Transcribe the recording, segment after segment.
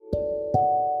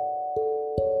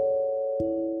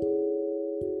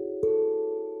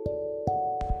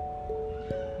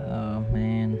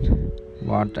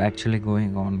what actually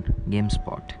going on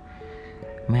GameSpot.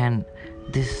 Man,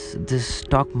 this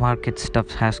stock market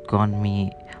stuff has gone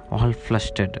me all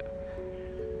flustered.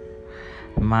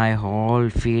 My whole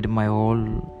feed, my whole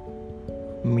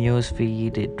news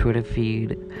feed, Twitter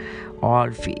feed,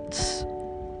 all feeds.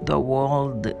 The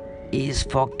world is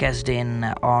focused in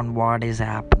on what is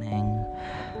happening,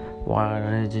 what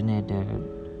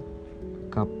originated.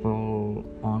 Couple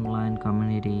online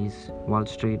communities, Wall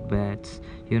Street bets.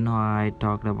 I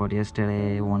talked about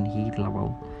yesterday one heat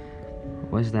level.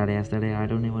 Was that yesterday? I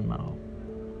don't even know.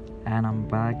 And I'm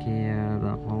back here,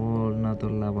 the whole another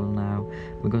level now,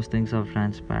 because things have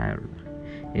transpired.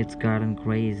 It's gotten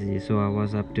crazy. So I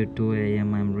was up to 2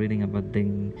 a.m. I'm reading about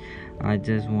things. I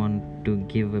just want to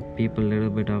give people a little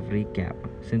bit of recap,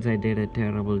 since I did a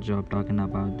terrible job talking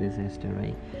about this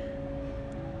yesterday.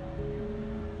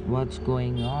 What's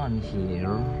going on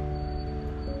here?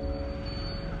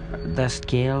 The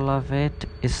scale of it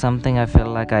is something I feel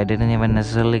like I didn't even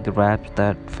necessarily grasp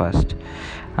that first.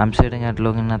 I'm sitting at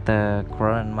looking at the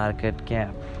current market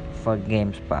cap for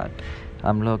GameSpot.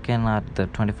 I'm looking at the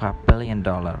 $25 billion.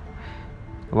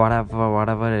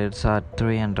 Whatever it's at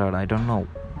 300. I don't know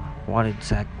what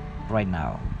it's at right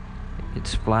now.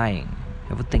 It's flying.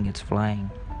 Everything is flying.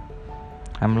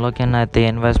 I'm looking at the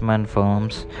investment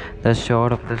firms, the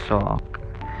short of the stock,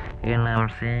 and I'm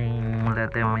seeing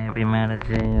that they may be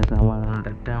managing somewhere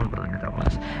under $10 billion.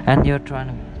 And you're trying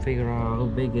to figure out how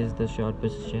big is the short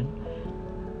position,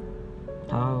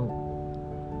 how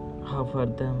for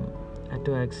them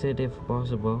to exit if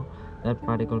possible that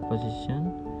particular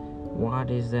position, what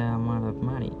is the amount of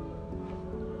money,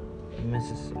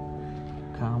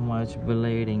 how much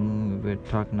blading we're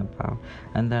talking about.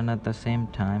 And then at the same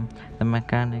time, the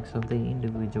mechanics of the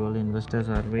individual investors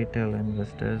or retail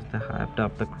investors, the hyped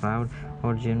up the crowd,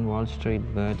 origin Wall Street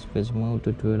bets which moved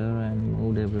to Twitter and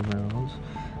moved everywhere else.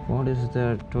 What is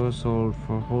their threshold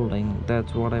for holding?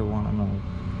 That's what I want to know,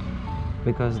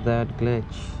 because that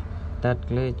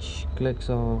glitch clicks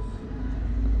off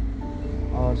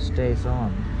or stays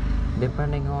on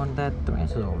depending on that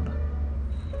threshold.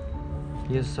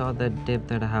 You saw that dip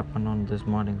that happened on this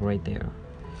morning right there.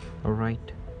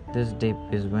 Alright, this dip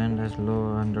is went as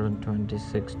low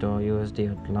 $126 USD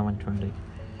at 11:20.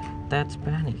 That's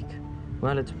panic.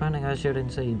 Well, it's panic. I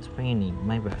shouldn't say it's panic.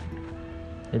 My bad.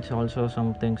 It's also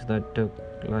some things that took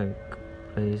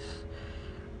place.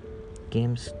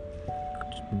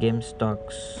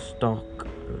 GameStop stock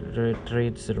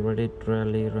trades Reddit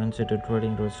rally runs into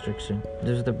trading restriction.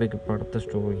 This is the bigger part of the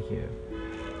story here.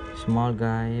 Small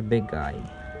guy, big guy.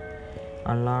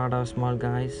 A lot of small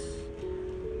guys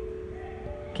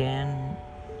can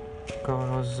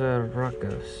cause a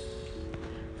ruckus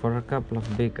for a couple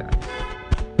of big guys.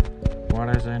 What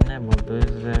is enabled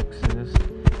is access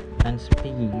and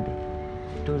speed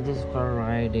to this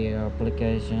variety of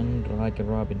applications like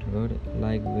Robinhood,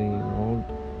 like Wevolt,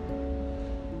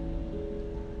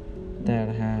 that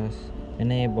has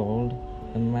enabled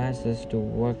the masses to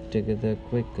work together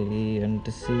quickly and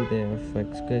to see their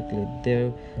effects quickly. They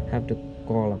have to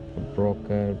call up a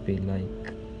broker, be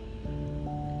like,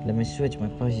 let me switch my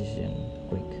position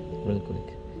real quick.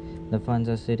 The funds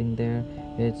are sitting there,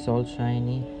 it's all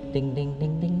shiny, ding ding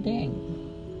ding ding ding.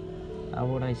 How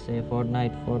would I say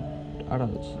Fortnite for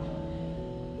adults?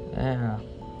 Yeah,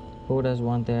 who does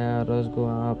want their arrows go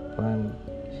up and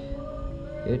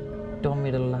it told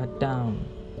me to let down?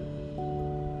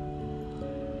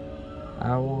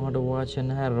 I want to watch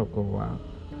an arrow go up.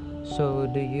 So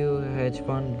do you, hedge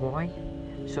fund boy?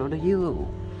 So do you.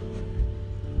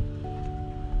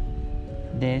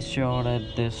 They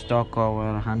shorted the stock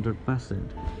over 100%.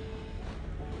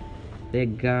 They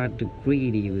got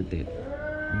greedy with it.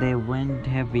 They went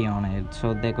heavy on it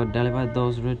so they could deliver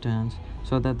those returns,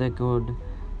 so that they could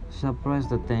suppress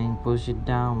the thing, push it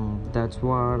down. That's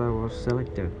what I was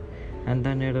selected. And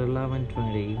then at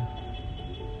 11:20,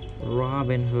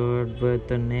 Robinhood, with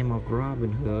the name of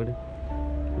Robinhood,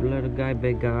 little guy,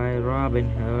 big guy,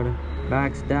 Robinhood,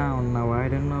 backs down. Now I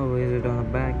don't know, is it on the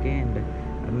back end?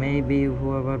 Maybe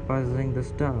whoever processing the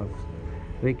stuff,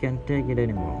 we can't take it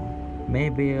anymore.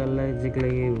 Maybe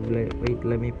allegedly, wait,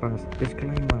 let me pass.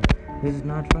 Disclaimer, this is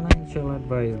not financial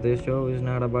advice. This show is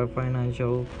not about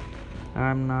financial.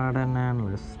 I'm not an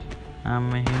analyst.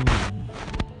 I'm a human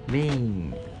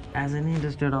being. As an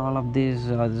interested, all of this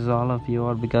is all of you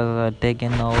are because I've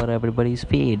taken over everybody's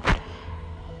feed.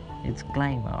 It's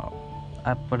disclaimer.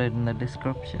 I put it in the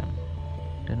description.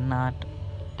 Do not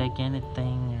take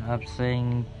anything I'm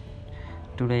saying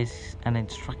today's an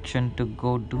instruction to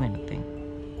go do anything.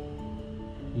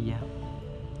 Yeah.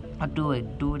 Or do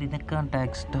it in the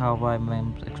context how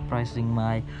I'm expressing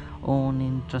my own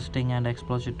interesting and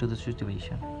exposure to the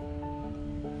situation.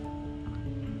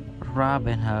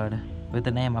 Robin Hood, with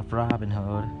the name of Robin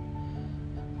Hood,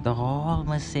 the whole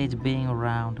message being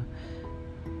around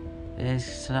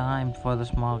it's time for the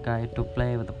small guy to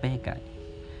play with the big guy.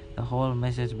 The whole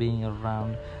message being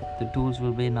around the tools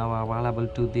will be now available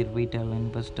to the retail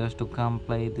investors to come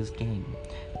play this game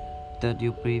that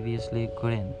you previously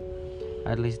couldn't,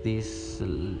 at least this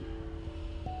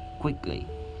quickly.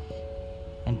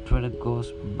 And Twitter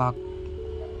goes buck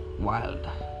wild,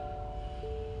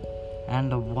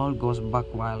 and the world goes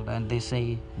buck wild, and they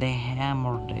say they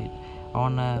hammered it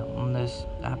on this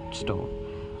app store,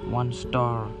 one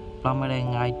star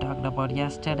plummeting. I talked about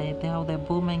yesterday how they're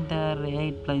booming. There are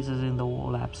 8 places in the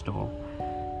whole app store,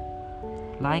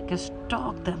 like a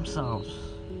stock themselves.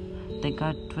 They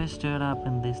got twisted up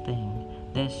in this thing.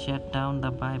 They shut down the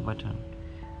buy button,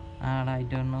 and I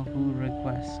don't know who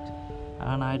request,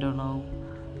 and I don't know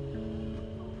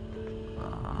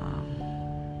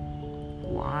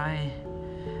why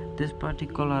this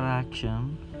particular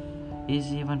action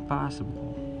is even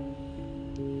possible.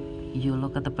 You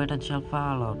look at the potential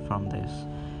fallout from this.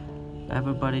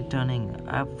 Everybody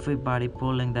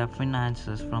pulling their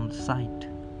finances from the site.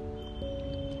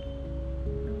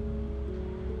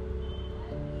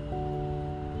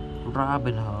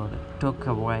 Robinhood took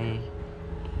away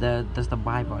the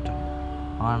buy button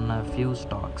on a few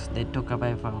stocks. They took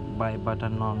away the buy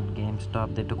button on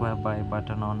GameStop. They took away the buy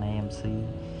button on AMC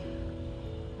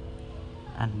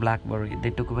and BlackBerry. They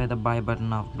took away the buy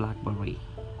button of BlackBerry.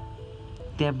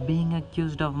 They're being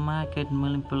accused of market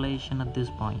manipulation at this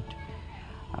point.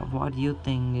 What do you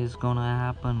think is gonna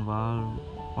happen? Well,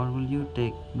 what will you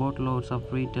take? Boatloads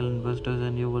of retail investors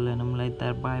and you will eliminate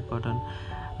their buy button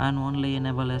and only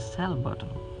enable a sell button.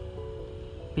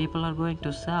 People are going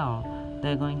to sell.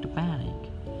 They're going to panic.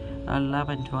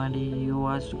 11:20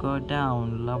 US to go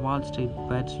down. Wall Street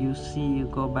bets. You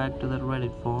go back to the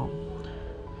Reddit forum.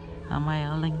 Am I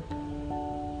yelling?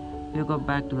 You go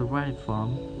back to the Reddit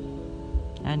forum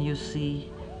and you see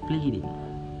pleading.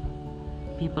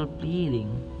 People pleading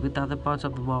with other parts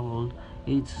of the world.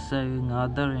 It's saying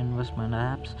other investment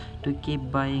apps to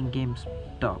keep buying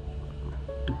GameStop,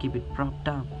 to keep it propped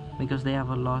up because they have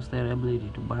lost their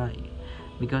ability to buy,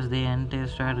 because the entire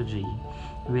strategy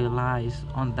relies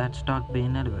on that stock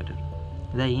being elevated.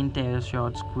 The entire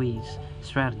short squeeze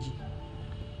strategy.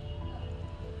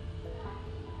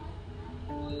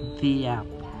 The app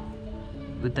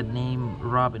with the name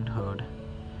Robinhood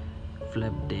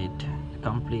flipped it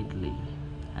completely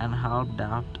and helped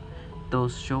out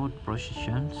those short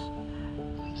positions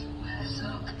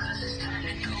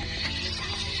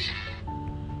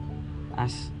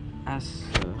as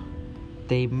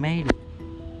they made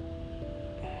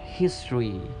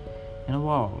history in the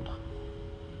world.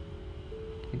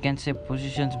 You can say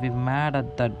positions be mad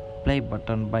at that play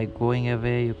button by going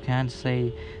away. You can't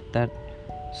say that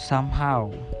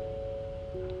somehow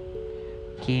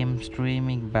came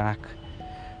streaming back.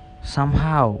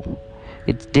 Somehow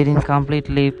it didn't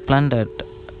completely plundered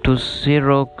to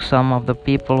zero some of the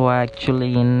people who are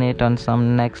actually in it on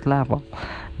some next level.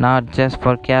 Not just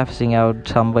for cashing out,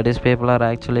 somebody's people are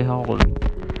actually holding.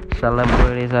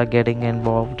 Celebrities are getting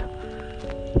involved.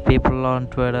 People on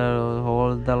Twitter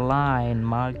hold the line.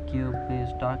 Mark Cuban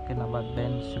is talking about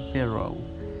Ben Shapiro.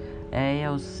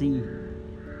 AOC.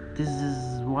 This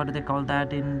is what do they call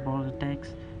that in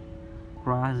politics?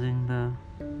 Crossing the.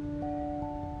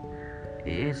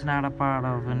 It's not a part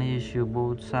of an issue,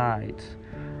 both sides.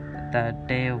 That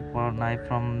Dave Portnoy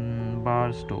from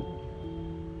Barstool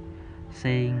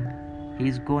saying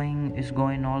is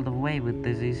going all the way with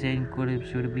this. He's saying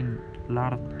should have been a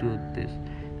lot of to this.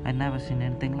 I never seen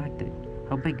anything like that.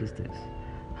 How big is this?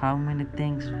 How many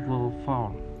things will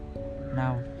fall?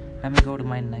 Now let me go to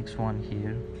my next one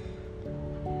here.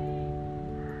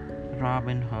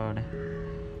 Robinhood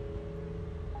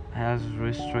has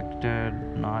restricted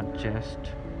not just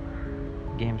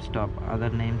GameStop, other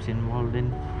names involved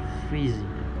in freezing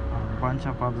a bunch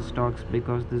of other stocks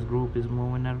because this group is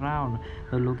moving around.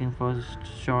 They're looking for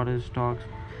shorter stocks.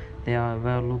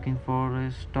 Were looking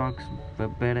for stocks to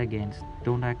bet against.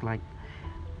 Don't act like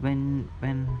when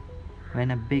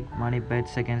a big money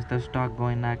bets against the stock,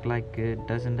 going act like it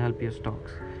doesn't help your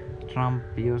stocks. Trump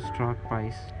your stock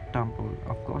price tumble.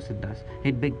 Of course it does.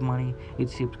 It big money.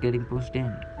 It keeps getting pushed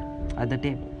in at the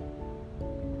table.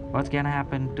 What's gonna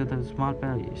happen to the small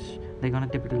players? They're gonna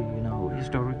typically,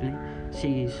 historically,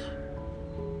 sheesh,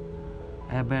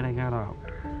 I better get out.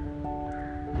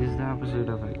 This is the opposite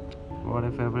of it. What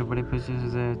if everybody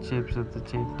pushes their chips at the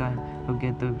same time to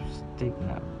get the stick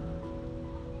now?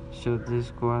 So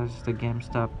this caused the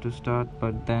GameStop to start,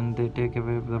 but then they take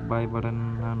away the buy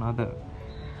button on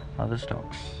other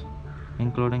stocks,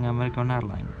 including American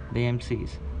Airlines,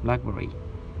 AMC's, BlackBerry.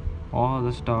 All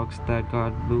the stocks that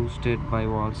got boosted by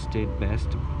Wall Street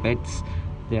bets,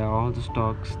 they are all the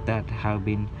stocks that have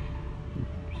been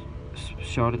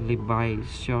shortly by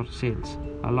short sales.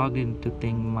 I logged into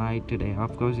Think My today.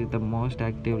 Of course, it's the most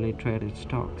actively traded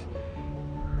stocks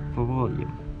for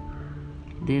volume.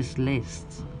 This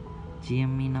lists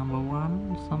GME number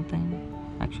one something.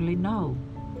 Actually, no.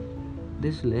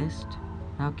 This list.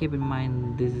 Now keep in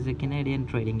mind this is a Canadian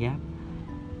trading app.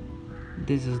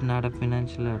 This is not a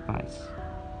financial advice.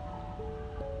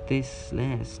 This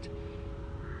list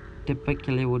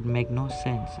typically would make no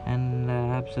sense in the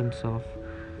absence of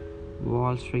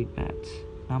Wall Street bets.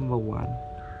 Number one,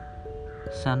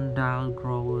 Sundial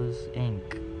Growers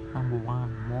Inc. Number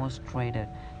one, most traded.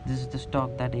 This is the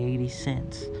stock that 80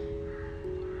 cents.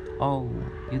 Oh,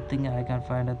 you think I can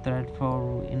find a thread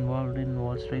for involved in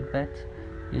Wall Street bets?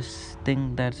 You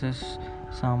think that's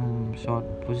some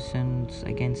short positions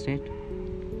against it?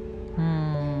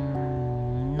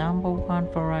 Number one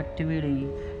for activity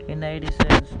in 80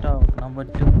 cents stock. Number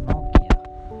two, Nokia.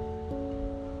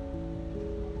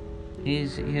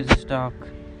 Here's a stock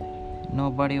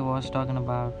nobody was talking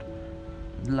about.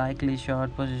 Likely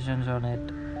short positions on it.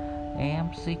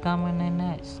 AMC coming in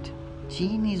next.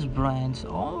 Genius Brands.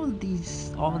 All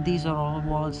these are all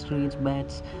Wall Street's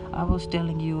bets. I was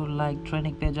telling you, like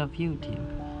trending page of YouTube.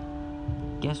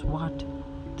 Guess what?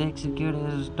 The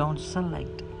executives don't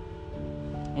select.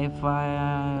 If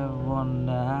I want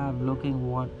the app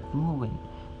looking what moving,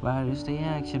 where is the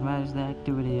action, where is the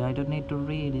activity? I don't need to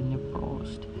read in your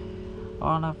post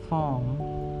on a form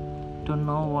to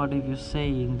know what if you're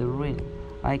saying the real.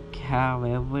 I have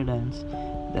evidence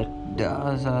that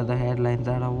those are the headlines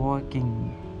that are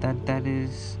working. That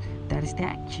is the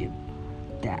action.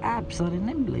 The apps are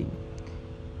enabling.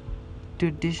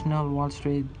 Traditional Wall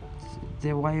Street.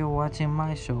 Why you're watching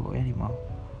my show anymore?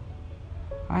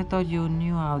 I thought you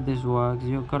knew how this works.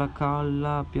 You gotta call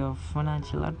up your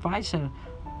financial advisor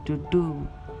to do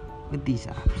with these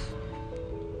apps.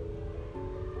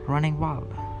 Running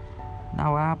wild.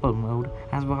 Now Apple mode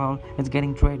as well. It's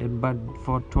getting traded, but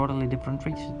for totally different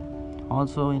reasons.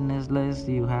 Also in this list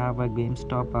you have a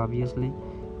GameStop, obviously,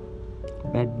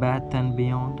 Bed Bath and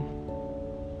Beyond,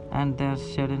 and they're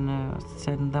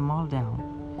shutting them all down.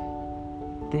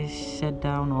 They shut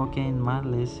down OK in my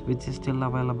list, which is still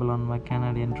available on my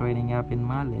Canadian trading app in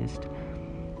my list.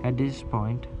 At this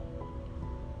point,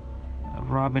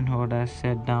 Robinhood has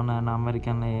shut down an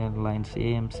American Airlines,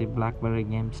 AMC, BlackBerry,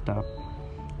 GameStop,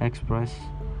 Express,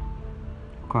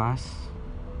 Quas,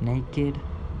 Naked,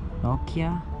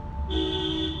 Nokia,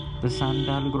 the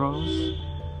Sundial Grows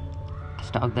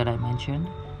stock that I mentioned,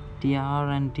 TR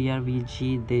and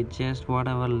TRVG. They just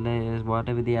whatever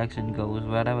the action goes,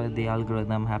 wherever the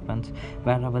algorithm happens,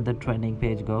 wherever the trending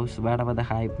page goes, wherever the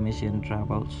hype machine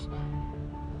travels.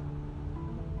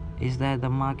 Is that the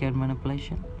market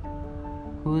manipulation?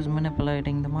 Who is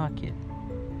manipulating the market?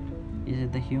 Is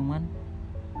it the human?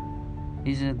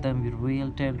 Is it the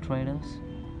retail traders?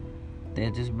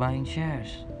 They're just buying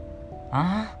shares.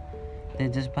 They're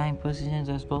just buying positions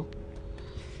as well.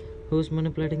 Who's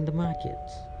manipulating the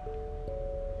markets?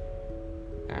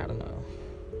 I don't know.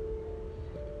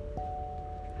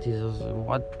 Jesus,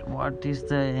 what is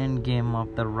the end game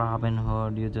of the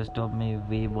Robinhood? You just told me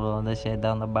Weibo, they shut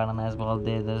down the button as well.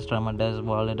 They just tremendous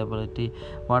volatility.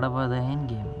 What about the end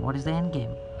game? What is the end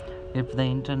game? If the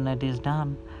internet is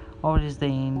done, or is the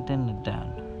internet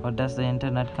done? Or does the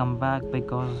internet come back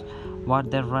because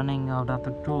they're running out of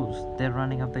the tools, they're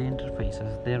running out of the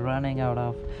interfaces, they're running out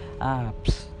of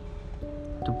apps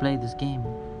to play this game,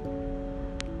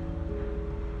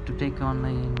 to take on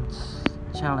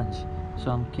the challenge.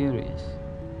 So I'm curious.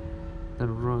 The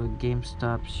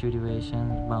GameStop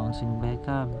situation bouncing back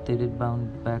up. Did it bounce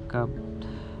back up?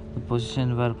 The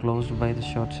positions were closed by the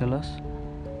short sellers.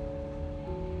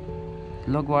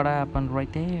 Look what happened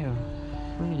right there.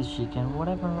 Wait a second, what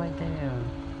happened right there?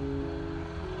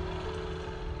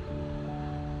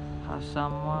 Has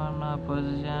someone a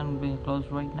position being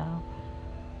closed right now?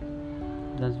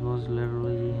 That was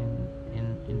literally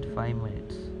in 5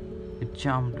 minutes. It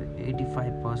jumped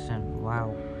 85%.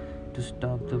 Wow. To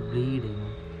stop the bleeding.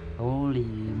 Holy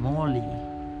moly.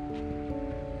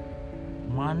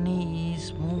 Money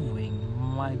is moving.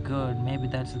 My god, maybe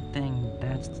that's the thing.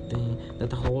 That's the thing that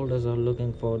the holders are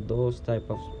looking for, those type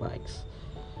of spikes.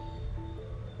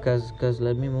 Cause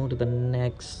let me move to the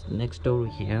next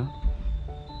story here.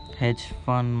 Hedge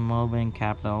fund Melbourne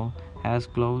Capital has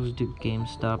closed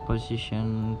GameStop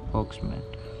position. Spokesman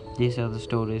These are the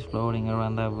stories floating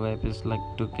around the web. It's like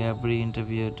took every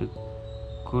interview to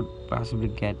could possibly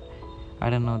get. I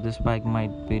don't know, this spike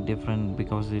might be different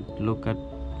because it look at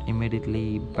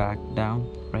immediately right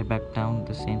back down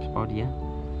the same spot, yeah.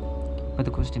 But the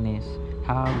question is,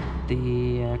 how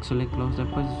they actually close their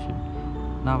position?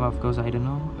 Now, of course, I don't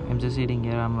know. I'm just sitting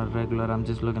here. I'm a regular. I'm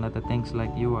just looking at the things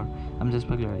like you are. I'm just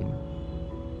speculating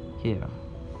here.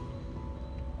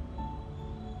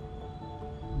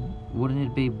 Wouldn't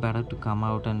it be better to come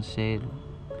out and say,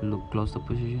 look, close the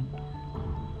position?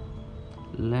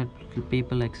 Let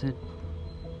people exit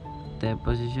their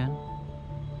position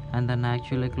and then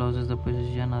actually closes the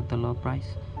position at the low price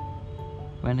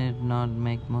when it not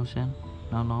make motion.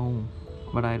 No,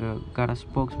 but I got a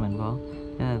spokesman. Well,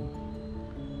 yeah,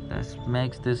 that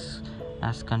makes this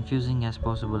as confusing as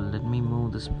possible. Let me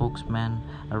move the spokesman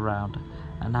around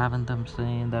and having them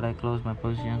saying that I close my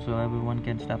position so everyone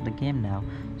can stop the game now.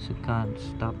 So can't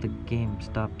stop the game,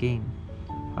 stop game.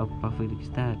 How perfect is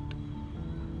that?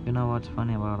 You know what's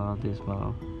funny about all this?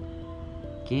 Well,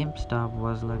 GameStop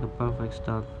was like a perfect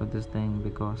stock for this thing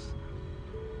because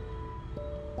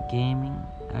gaming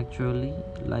actually,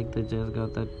 like they just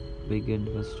got that big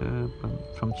investor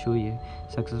from Chuyi,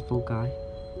 successful guy.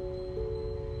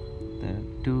 The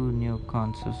two new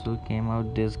consoles came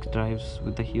out disk drives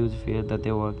with a huge fear that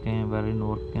they were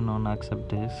working on accept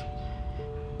disk,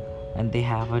 and they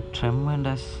have a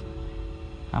tremendous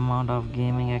amount of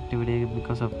gaming activity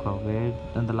because of COVID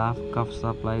and the lack of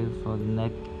supply for the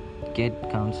next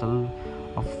console,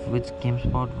 of which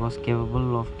GameSpot was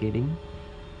capable of getting.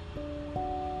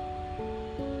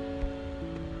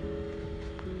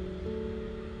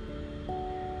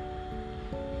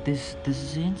 This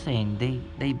is insane.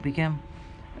 They became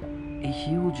a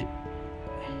huge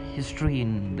history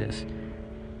in this.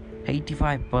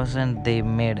 85% they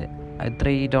made it. At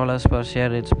 $3 per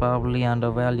share, it's probably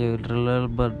undervalued a little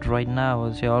bit right now.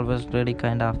 It's always really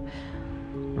kind of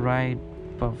right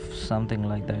of something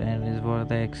like that, and it is worth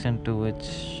the extent to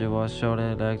which was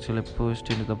shorted actually pushed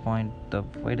into the point of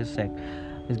wait a sec,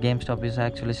 this GameStop is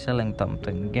actually selling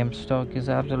something. GameStop is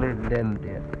absolutely dead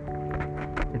there.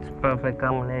 It's perfect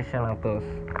combination of those.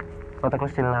 But the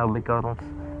question now becomes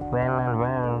when and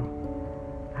where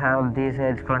have these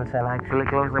hedge funds and actually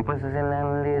close the position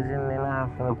and losing enough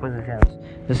in the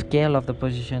positions. The scale of the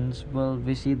positions, well,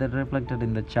 we see that reflected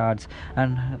in the charts,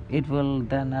 and it will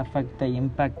then affect the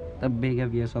impact the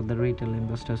behaviors of the retail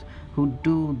investors who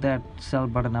do that sell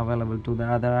button available to the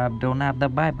other app don't have the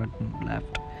buy button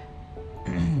left.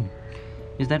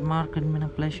 Is that market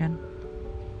manipulation?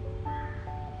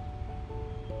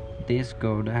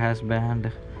 Discord has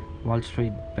banned Wall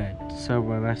Street Bet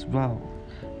server as well.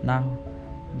 Now,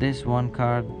 this one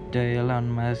card, Elon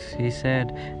Musk, he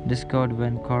said Discord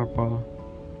went corporal.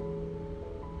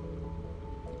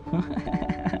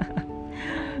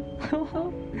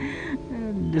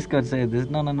 Discord said this.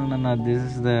 No. This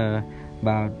is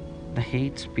about the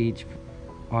hate speech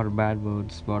or bad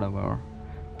words, whatever,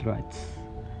 threats.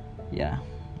 Yeah,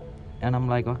 and I'm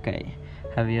like, okay,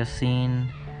 have you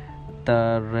seen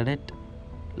the Reddit?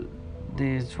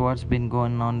 This what's been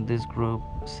going on this group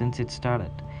since it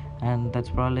started, and that's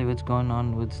probably what's going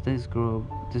on with this group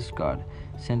Discord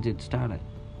since it started.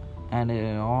 And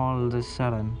all of a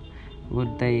sudden,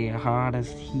 with the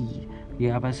hardest heat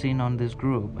you ever seen on this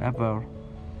group ever,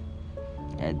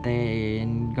 they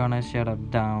gonna shut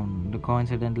up down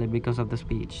coincidentally because of the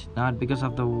speech, not because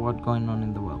of the what going on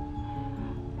in the world.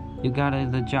 You got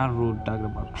it, the Ja Rule talked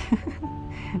about.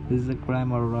 This is a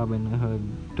crime or Robin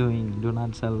Hood doing. Do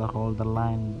not sell the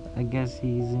line. I guess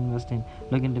he's investing.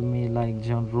 Looking to me like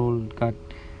John Rule got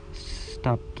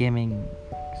stopped gaming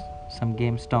some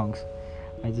game stonks.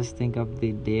 I just think of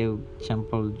the Dave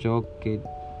Chappelle joke. It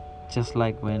just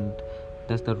like when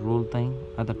does the rule thing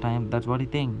at the time. That's what he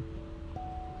think.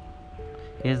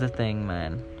 Here's the thing,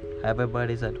 man.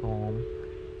 Everybody's at home.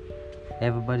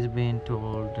 Everybody's being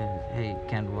told, hey,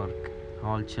 can't work.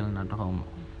 All chilling at home.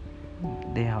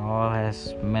 They all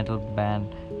has mental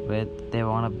bandwidth. They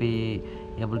want to be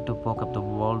able to poke up the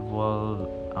world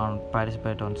and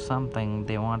participate on something.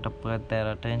 They want to put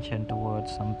their attention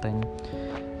towards something,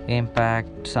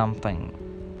 impact something.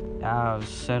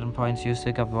 Certain points you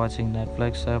sick of watching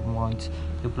Netflix. Certain points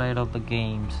you played all the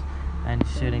games and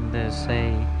sitting there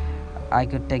say, I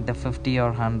could take the $50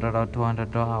 or $100 or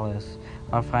 $200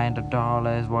 or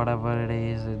 $500, whatever it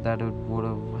is that it would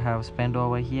have spent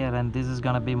over here, and this is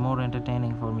gonna be more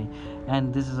entertaining for me,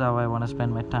 and this is how I want to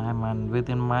spend my time, and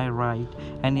within my right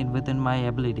and within my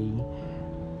ability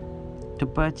to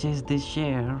purchase this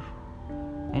share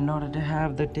in order to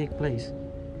have that take place.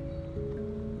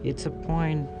 It's a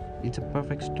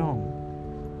perfect storm.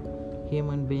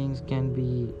 human beings can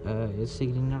be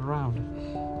sitting around.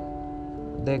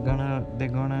 They're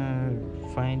gonna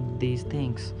find these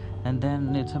things, and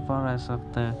then it's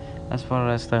as far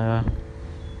as the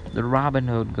Robin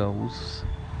Hood goes,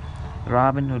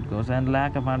 and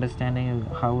lack of understanding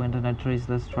how internet treats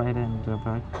the straight and the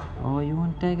back. Oh, you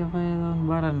want to take away the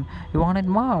button? You want it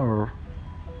more?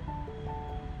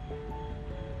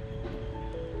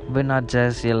 We're not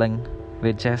just yelling,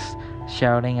 we're just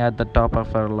shouting at the top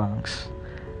of our lungs.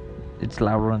 It's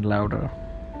louder and louder,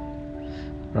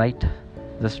 right?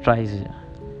 The strides,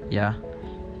 yeah.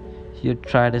 You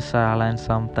try to silence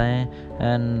something,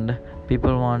 and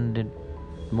people want it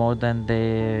more than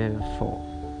they for.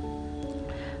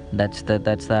 That's the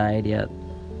idea.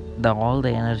 All the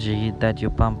energy that you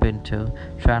pump into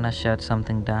trying to shut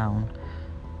something down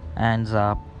ends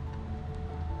up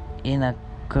in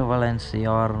equivalency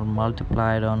or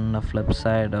multiplied on the flip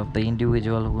side of the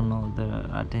individual who knows their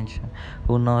attention,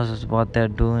 who knows what they're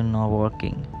doing or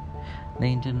working. The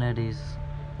internet is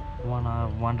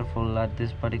wonderful at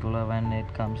this particular when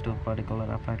it comes to a particular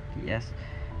effect. Yes,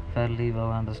 fairly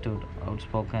well understood,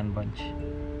 outspoken bunch.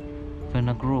 In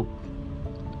a group,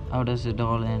 how does it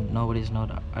all end? Nobody's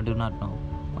not. I do not know.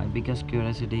 My biggest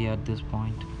curiosity at this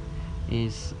point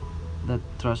is the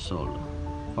threshold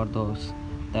for those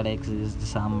that exist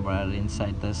somewhere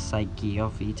inside the psyche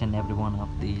of each and every one of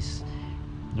these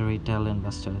retail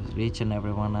investors, each and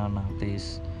every one of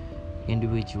these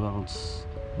individuals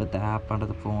with the app under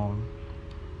the phone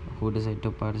who decide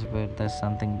to participate. There's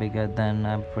something bigger than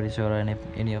I'm pretty sure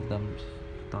any of them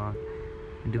thought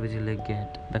individually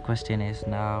get. The question is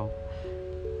now,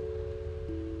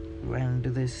 when do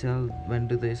they sell?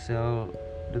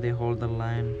 Do they hold the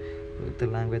line with the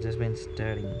language has been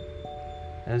studying?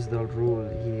 As the rule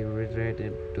he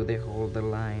reiterated, do they hold the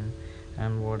line?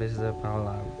 And what is the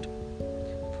fallout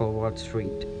for Wall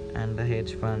Street and the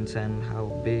hedge funds, and how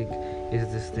big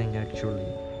is this thing actually?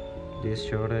 They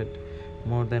shorted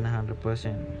more than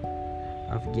 100%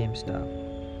 of GameStop.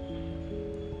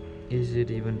 Is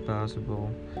it even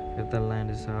possible if the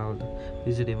land is held?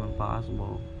 Is it even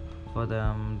possible for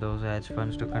those hedge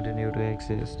funds to continue to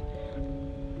exist?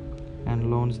 And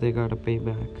loans they gotta pay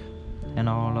back, and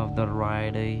all of the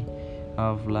variety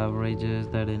of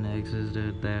leverages that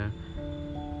existed there.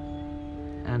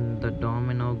 And the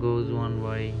domino goes one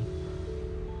way.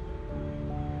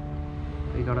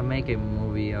 We gotta make a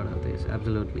movie out of this,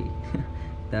 absolutely.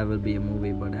 That will be a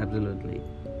movie, but absolutely.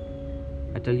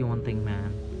 I tell you one thing,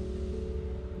 man.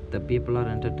 The people are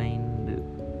entertained.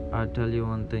 I'll tell you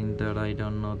one thing that I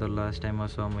don't know the last time I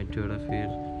saw my Twitter feed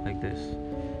like this.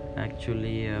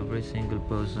 Actually, every single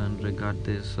person,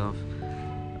 regardless of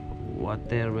what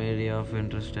their area of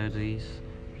interest is,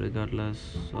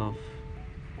 regardless of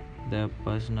their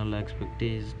personal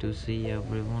expertise, to see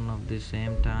everyone of the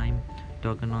same time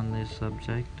talking on this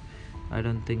subject. I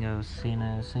don't think I've seen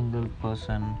a single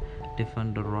person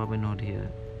defend Robin Hood here.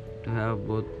 To have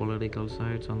both political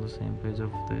sides on the same page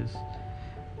of this,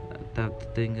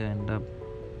 that thing end up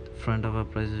front of a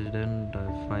president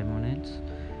 5 minutes.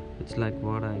 It's like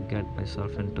what I get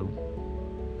myself into.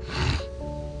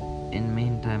 In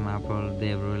meantime, Apple,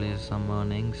 they've released some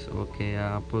earnings. Okay,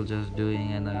 Apple just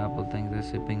doing, and the Apple thinks they're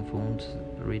sipping phones,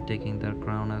 retaking their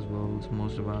crown as world's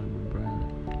most valuable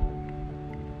brand.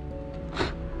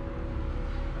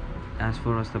 As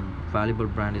far as the valuable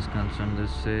brand is concerned,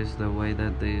 this is the way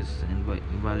that this is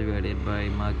evaluated by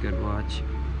MarketWatch.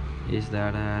 Is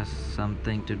that has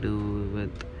something to do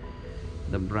with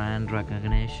the brand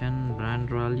recognition, brand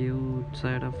value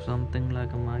side of something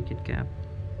like a market cap.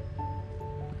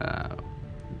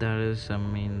 There is,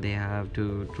 they have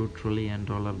to $2 trillion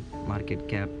market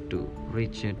cap to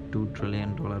reach a $2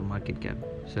 trillion market cap.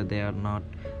 So they are not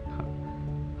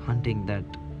hunting that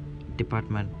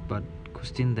department. But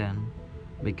question then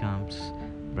becomes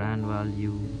brand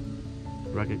value,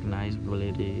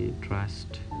 recognizability,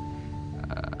 trust,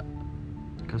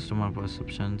 customer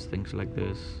perceptions, things like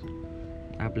this.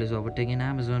 Apple is overtaking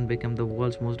Amazon, become the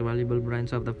world's most valuable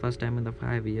brands of the first time in the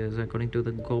 5 years, according to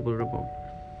the global report.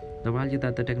 The value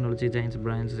that the technology giants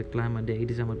brands climbed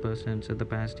 87% in the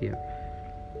past year.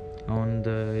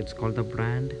 It's called the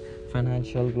Brand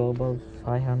Financial Global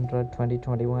 500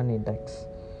 2021 Index.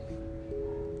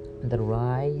 The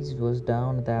rise was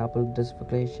down the Apple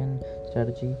diversification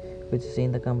strategy, which has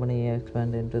seen the company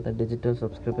expand into the digital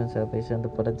subscription service and the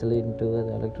potentially into the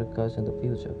electric cars in the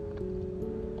future.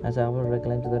 As Apple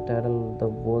reclaimed the title the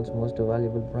world's most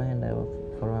valuable brand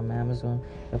from Amazon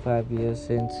the 5 years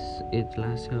since it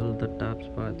last held the top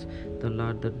spots, the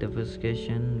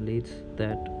diversification leads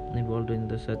that involved in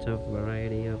the such a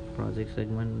variety of project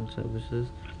segment and services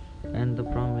and the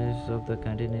promise of the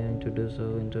continuing to do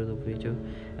so into the future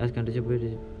has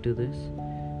contributed to this.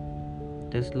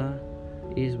 Tesla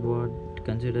is what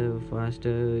considered a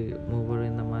faster mover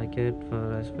in the market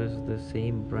for as far as the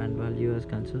same brand value is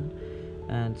concerned,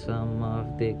 and some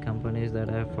of the companies that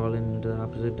have fallen into the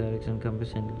opposite direction,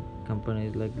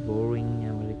 companies like Boeing,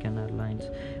 American Airlines,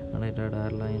 United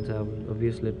Airlines are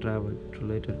obviously travel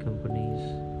related companies.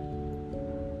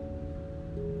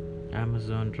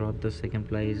 Amazon dropped the second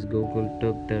place, Google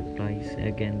took third place.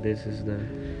 Again, this is the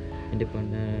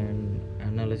independent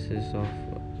analysis of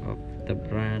the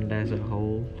brand as a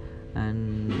whole,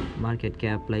 and market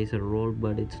cap plays a role,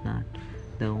 but it's not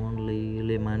the only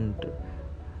element.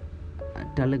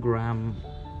 Telegram,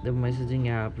 the messaging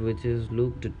app which is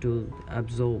looked to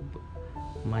absorb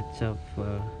much of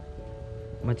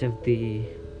the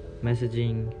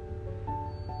messaging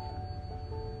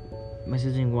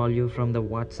value from the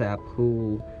WhatsApp,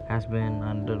 who has been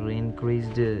under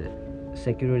increased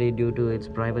security due to its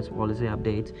privacy policy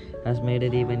updates, has made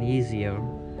it even easier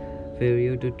for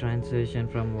you to transition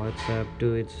from WhatsApp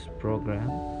to its program.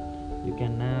 You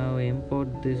can now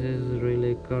import. This is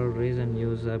really cool recent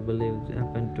news, I believe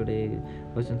happened today,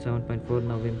 version 7.4.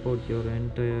 Now import your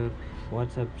entire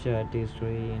WhatsApp chat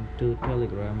history into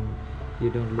Telegram. You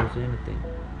don't lose anything.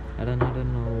 I don't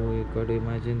know, you got to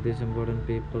imagine these important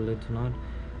people. It's not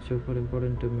super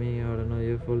important to me. I don't know,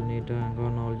 you full need to hang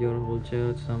on all your whole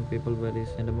chats. Some people very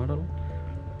sentimental.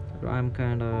 I'm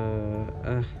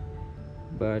kinda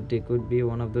but it could be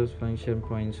one of those function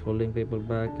points holding people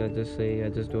back. I just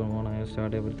don't want to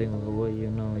start everything over.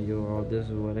 You all this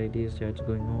varieties chats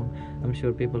going on. I'm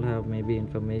sure people have maybe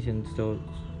information so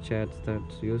chats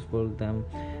that's useful them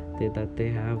that they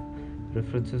have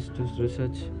references to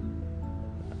research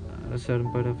a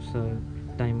certain part of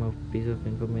time of piece of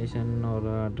information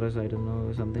or address, I don't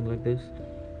know, something like this.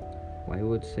 I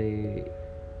would say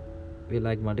we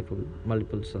like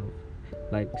multiple stuff,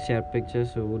 like share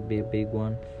pictures would be a big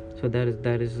one. So that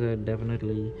is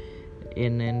definitely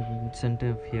an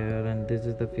incentive here, and this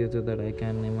is the future that I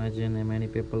can imagine many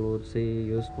people would say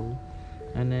useful.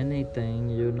 And anything,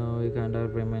 you kind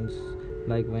of remains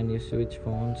like when you switch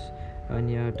phones, when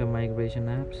you have to migration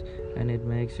apps, and it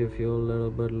makes you feel a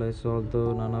little bit less,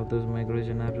 although none of those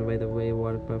migration apps by the way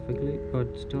work perfectly,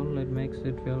 but still it makes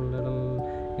it feel a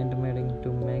little intimidating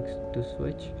to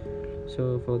switch.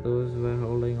 So for those who are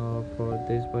holding off for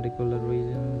this particular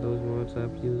reason, those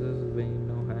WhatsApp users may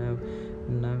have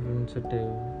enough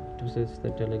incentive to switch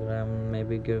the Telegram.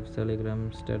 Maybe gives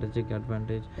Telegram strategic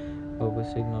advantage over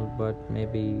Signal, but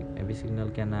maybe Signal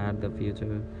can add the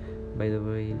future. By the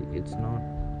way, it's not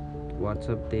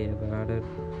WhatsApp, they have added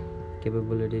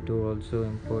capability to also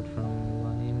import from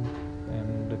line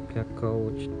and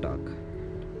Couch Talk.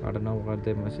 I don't know what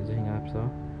their messaging apps are,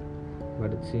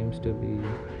 but it seems to be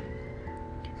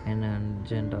an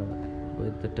agenda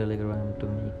with the Telegram to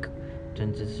make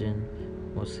transition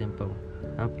more simple.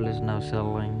 Apple is now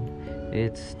selling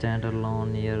its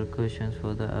standalone ear cushions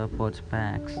for the AirPods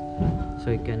Max,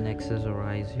 so you can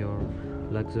accessorize your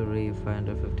luxury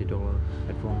 $550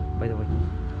 headphone. By the way,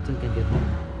 still can get them.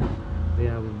 We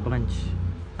have a bunch.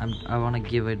 I wanna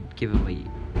give away.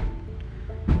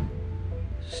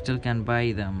 Still can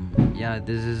buy them. Yeah,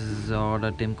 this is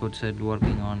order Tim Cook said,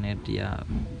 working on it. Yeah,